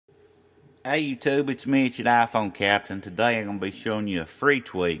Hey YouTube, it's me, it's your iPhone Captain. Today I'm going to be showing you a free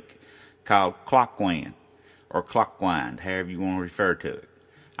tweak called ClockWind, or ClockWind, however you want to refer to it.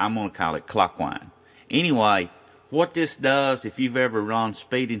 I'm going to call it ClockWind. Anyway, what this does, if you've ever run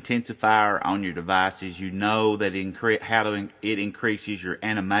speed intensifier on your devices, you know that it increases your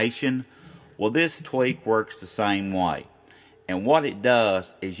animation. Well, this tweak works the same way. And what it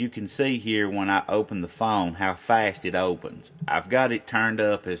does is, you can see here when I open the phone how fast it opens. I've got it turned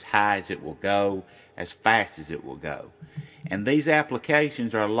up as high as it will go, as fast as it will go. And these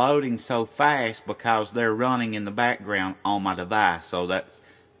applications are loading so fast because they're running in the background on my device. So that's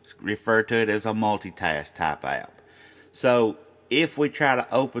referred to it as a multitask type app. So if we try to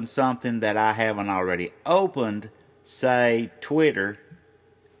open something that I haven't already opened, say Twitter,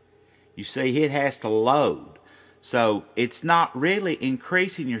 you see it has to load. So it's not really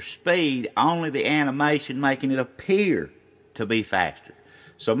increasing your speed, only the animation making it appear to be faster.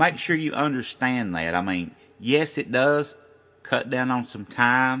 So make sure you understand that. I mean, yes, it does cut down on some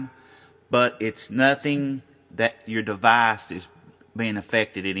time, but it's nothing that your device is being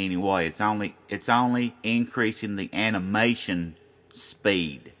affected in any way. It's only increasing the animation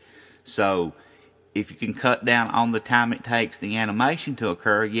speed. So if you can cut down on the time it takes the animation to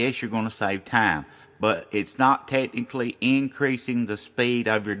occur, yes, you're going to save time. But it's not technically increasing the speed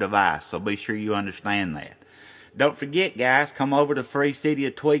of your device, so be sure you understand that. Don't forget, guys, come over to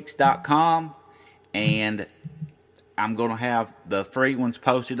freecydiatweaks.com, and I'm going to have the free ones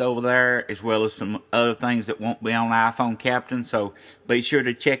posted over there, as well as some other things that won't be on iPhone Captain, so be sure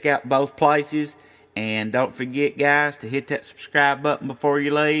to check out both places. And don't forget, guys, to hit that subscribe button before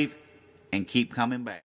you leave, and keep coming back.